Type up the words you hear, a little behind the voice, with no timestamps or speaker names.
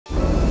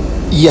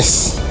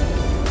Yes,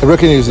 the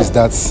breaking news is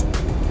that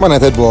Man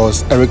United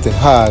boss Erik Ten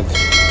Hag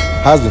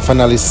has been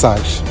finally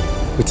sacked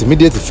with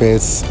immediate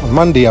effect on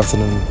Monday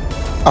afternoon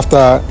after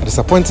a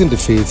disappointing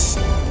defeat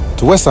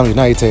to West Ham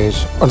United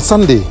on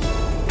Sunday.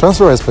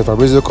 Transfer expert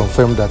Fabrizio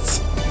confirmed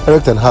that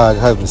Erik Ten Hag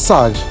has been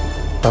sacked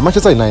by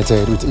Manchester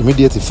United with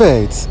immediate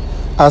effect,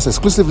 as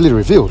exclusively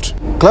revealed.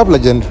 Club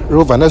legend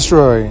Ruud van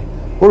Nistelrooy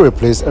will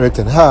replace Erik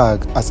Ten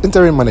Hag as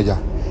interim manager.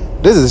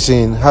 This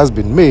decision has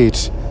been made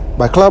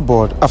by club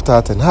board after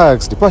Ten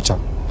Hag's departure.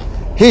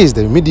 He is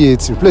the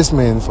immediate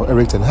replacement for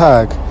Erik Ten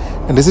Hag,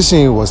 and the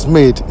decision was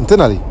made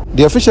internally.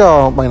 The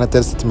official Man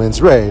United statement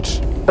read,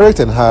 Erik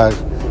Ten Hag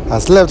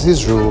has left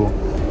his role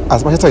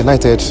as Manchester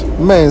United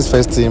men's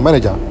first team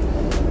manager.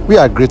 We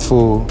are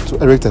grateful to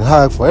Erik Ten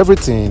Hag for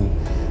everything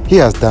he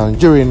has done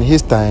during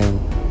his time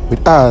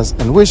with us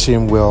and wish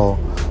him well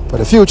for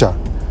the future.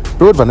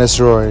 Ruud van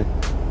Nistelrooy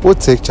will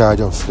take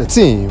charge of the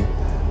team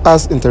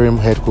as interim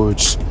head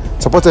coach,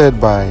 supported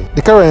by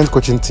the current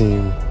coaching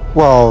team,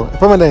 while a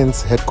permanent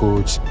head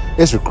coach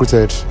is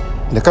recruited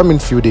in the coming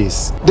few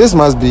days. This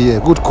must be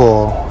a good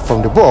call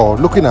from the board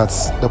looking at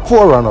the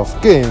poor run of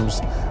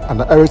games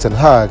under Erik Ten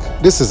Hag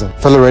this season.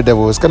 Fellow Red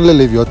Devils, kindly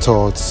leave your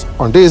thoughts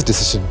on this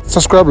decision.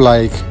 Subscribe,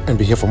 like, and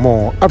be here for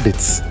more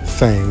updates.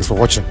 Thanks for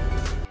watching.